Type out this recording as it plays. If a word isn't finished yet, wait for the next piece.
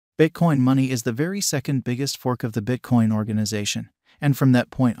Bitcoin Money is the very second biggest fork of the Bitcoin organization, and from that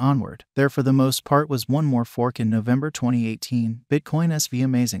point onward, there for the most part was one more fork in November 2018, Bitcoin SV.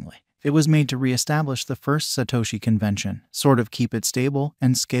 Amazingly, it was made to re-establish the first Satoshi convention, sort of keep it stable,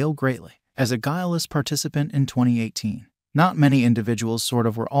 and scale greatly. As a guileless participant in 2018, not many individuals sort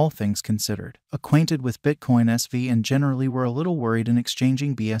of were, all things considered, acquainted with Bitcoin SV and generally were a little worried in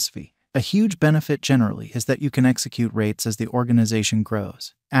exchanging BSV. A huge benefit generally is that you can execute rates as the organization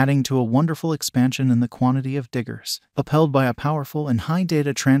grows, adding to a wonderful expansion in the quantity of diggers, upheld by a powerful and high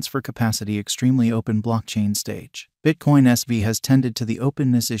data transfer capacity extremely open blockchain stage. Bitcoin SV has tended to the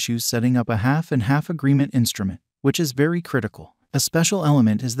openness issues, setting up a half-and-half agreement instrument, which is very critical. A special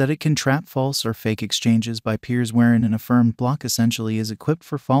element is that it can trap false or fake exchanges by peers wherein an affirmed block essentially is equipped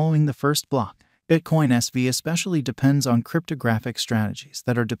for following the first block. Bitcoin SV especially depends on cryptographic strategies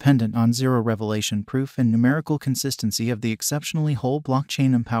that are dependent on zero revelation proof and numerical consistency of the exceptionally whole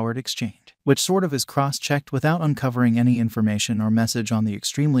blockchain-empowered exchange, which sort of is cross-checked without uncovering any information or message on the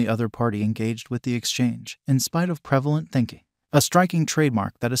extremely other party engaged with the exchange, in spite of prevalent thinking. A striking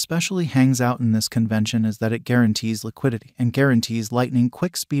trademark that especially hangs out in this convention is that it guarantees liquidity and guarantees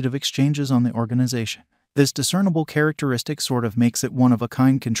lightning-quick speed of exchanges on the organization. This discernible characteristic sort of makes it one of a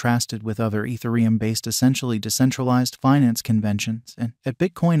kind contrasted with other Ethereum-based essentially decentralized finance conventions and, at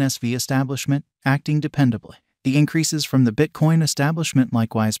Bitcoin SV establishment, acting dependably. The increases from the Bitcoin establishment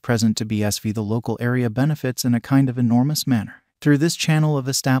likewise present to BSV the local area benefits in a kind of enormous manner. Through this channel of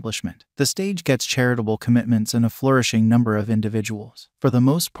establishment, the stage gets charitable commitments and a flourishing number of individuals, for the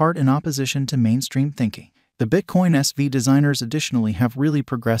most part in opposition to mainstream thinking. The Bitcoin SV designers additionally have really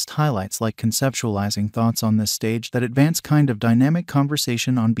progressed highlights like conceptualizing thoughts on this stage that advance kind of dynamic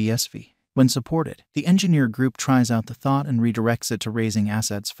conversation on BSV. When supported, the engineer group tries out the thought and redirects it to raising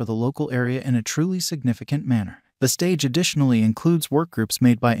assets for the local area in a truly significant manner. The stage additionally includes workgroups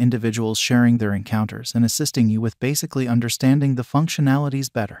made by individuals sharing their encounters and assisting you with basically understanding the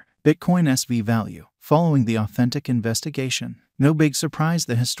functionalities better. Bitcoin SV value. Following the authentic investigation, no big surprise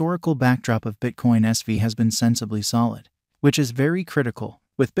the historical backdrop of Bitcoin SV has been sensibly solid, which is very critical,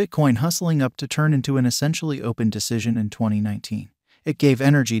 with Bitcoin hustling up to turn into an essentially open decision in 2019. It gave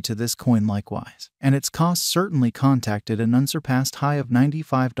energy to this coin likewise, and its cost certainly contacted an unsurpassed high of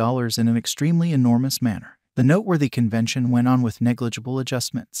 $95 in an extremely enormous manner. The noteworthy convention went on with negligible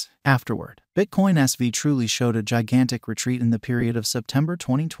adjustments. Afterward, Bitcoin SV truly showed a gigantic retreat in the period of September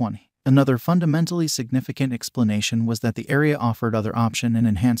 2020. Another fundamentally significant explanation was that the area offered other option and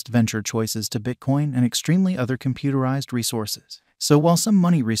enhanced venture choices to Bitcoin and extremely other computerized resources. So while some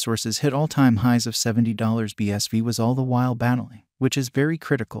money resources hit all-time highs of $70, BSV was all the while battling, which is very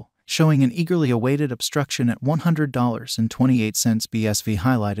critical, showing an eagerly awaited obstruction at $100.28 BSV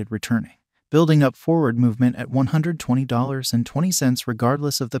highlighted returning, building up forward movement at $120.20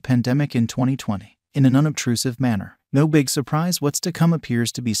 regardless of the pandemic in 2020, in an unobtrusive manner. No big surprise, what's to come appears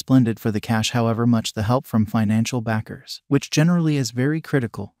to be splendid for the cash, however much the help from financial backers, which generally is very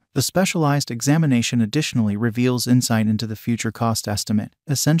critical. The specialized examination additionally reveals insight into the future cost estimate,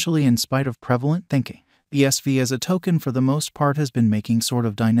 essentially in spite of prevalent thinking. BSV as a token for the most part has been making sort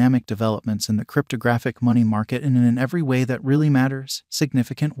of dynamic developments in the cryptographic money market and in every way that really matters,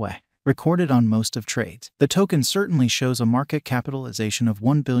 significant way. Recorded on most of trades, the token certainly shows a market capitalization of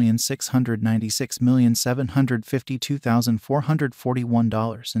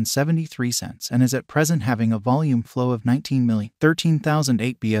 $1,696,752,441.73 and is at present having a volume flow of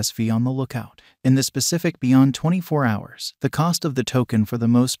 19,013,008 BSV on the lookout. In the specific beyond 24 hours, the cost of the token for the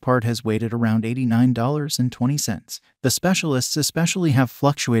most part has weighted around $89.20. The specialists especially have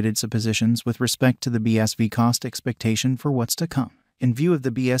fluctuated suppositions with respect to the BSV cost expectation for what's to come. In view of the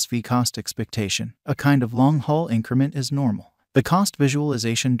BSV cost expectation, a kind of long-haul increment is normal. The cost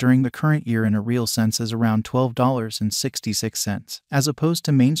visualization during the current year in a real sense is around $12.66, as opposed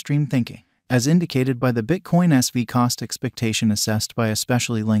to mainstream thinking, as indicated by the Bitcoin SV cost expectation assessed by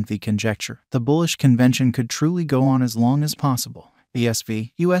especially lengthy conjecture. The bullish convention could truly go on as long as possible.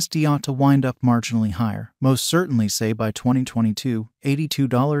 BSV USD ought to wind up marginally higher, most certainly say by 2022,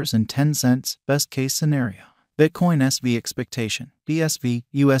 $82.10, best case scenario. Bitcoin SV expectation. BSV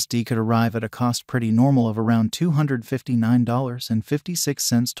USD could arrive at a cost pretty normal of around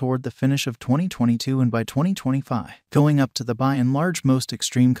 $259.56 toward the finish of 2022 and by 2025, going up to the by and large most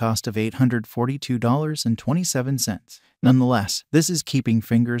extreme cost of $842.27. Nonetheless, this is keeping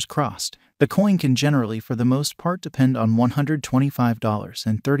fingers crossed. The coin can generally for the most part depend on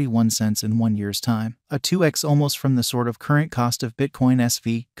 $125.31 in 1 year's time, a 2x almost from the sort of current cost of Bitcoin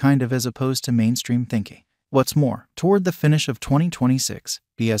SV, kind of as opposed to mainstream thinking. What's more, toward the finish of 2026,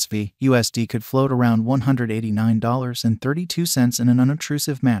 BSV USD could float around $189.32 in an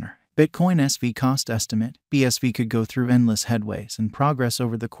unobtrusive manner. Bitcoin SV cost estimate: BSV could go through endless headways and progress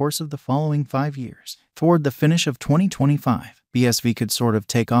over the course of the following 5 years. Toward the finish of 2025, BSV could sort of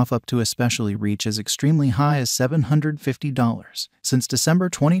take off up to especially reach as extremely high as $750. Since December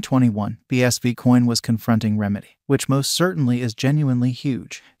 2021, BSV coin was confronting remedy, which most certainly is genuinely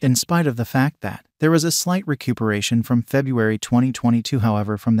huge, in spite of the fact that there was a slight recuperation from February 2022.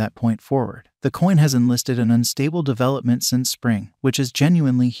 However, from that point forward, the coin has enlisted an unstable development since spring, which is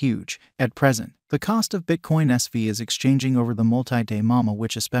genuinely huge. At present, the cost of Bitcoin SV is exchanging over the multi-day MAMA,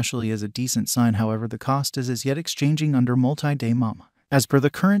 which especially is a decent sign. However, the cost is as yet exchanging under multi-day MAMA. As per the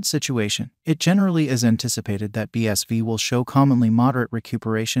current situation, it generally is anticipated that BSV will show commonly moderate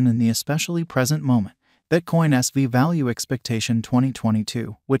recuperation in the especially present moment. Bitcoin SV value expectation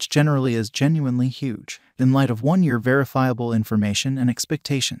 2022, which generally is genuinely huge, in light of 1 year verifiable information and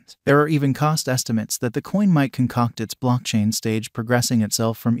expectations. There are even cost estimates that the coin might concoct its blockchain stage, progressing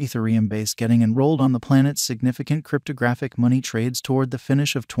itself from Ethereum base, getting enrolled on the planet's significant cryptographic money trades toward the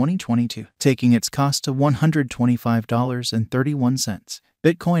finish of 2022, taking its cost to $125.31.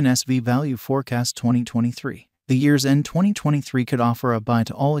 Bitcoin SV value forecast 2023. The year's end 2023 could offer a buy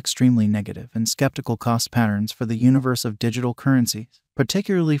to all extremely negative and skeptical cost patterns for the universe of digital currencies,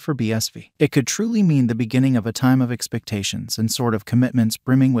 particularly for BSV. It could truly mean the beginning of a time of expectations and sort of commitments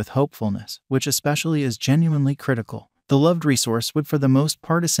brimming with hopefulness, which especially is genuinely critical. The loved resource would for the most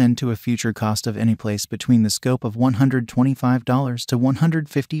part ascend to a future cost of any place between the scope of $125 to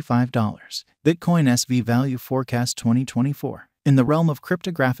 $155. Bitcoin SV value forecast 2024. In the realm of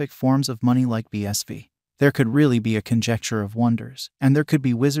cryptographic forms of money like BSV, there could really be a conjecture of wonders, and there could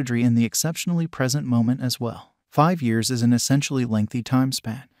be wizardry in the exceptionally present moment as well. 5 years is an essentially lengthy time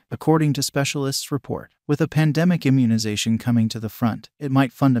span. According to specialists' report, with a pandemic immunization coming to the front, it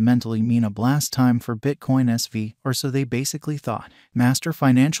might fundamentally mean a blast time for Bitcoin SV, or so they basically thought. Master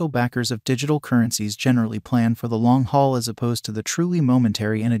financial backers of digital currencies generally plan for the long haul as opposed to the truly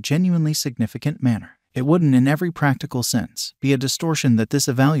momentary in a genuinely significant manner. It wouldn't, in every practical sense, be a distortion that this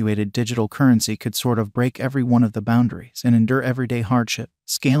evaluated digital currency could sort of break every one of the boundaries and endure everyday hardship,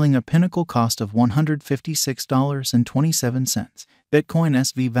 scaling a pinnacle cost of $156.27. Bitcoin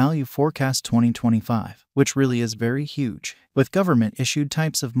SV value forecast 2025, which really is very huge, with government-issued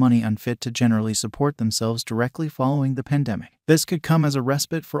types of money unfit to generally support themselves directly following the pandemic. This could come as a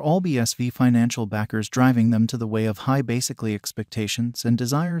respite for all BSV financial backers, driving them to the way of high basically expectations and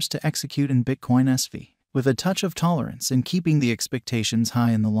desires to execute in Bitcoin SV. With a touch of tolerance and keeping the expectations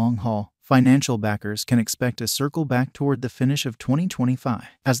high in the long haul, financial backers can expect a circle back toward the finish of 2025,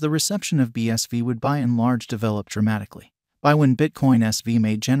 as the reception of BSV would by and large develop dramatically. By when Bitcoin SV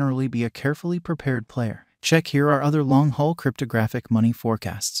may generally be a carefully prepared player. Check here are other long-haul cryptographic money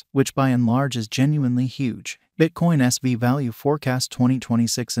forecasts, which by and large is genuinely huge. Bitcoin SV value forecast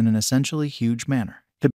 2026 in an essentially huge manner.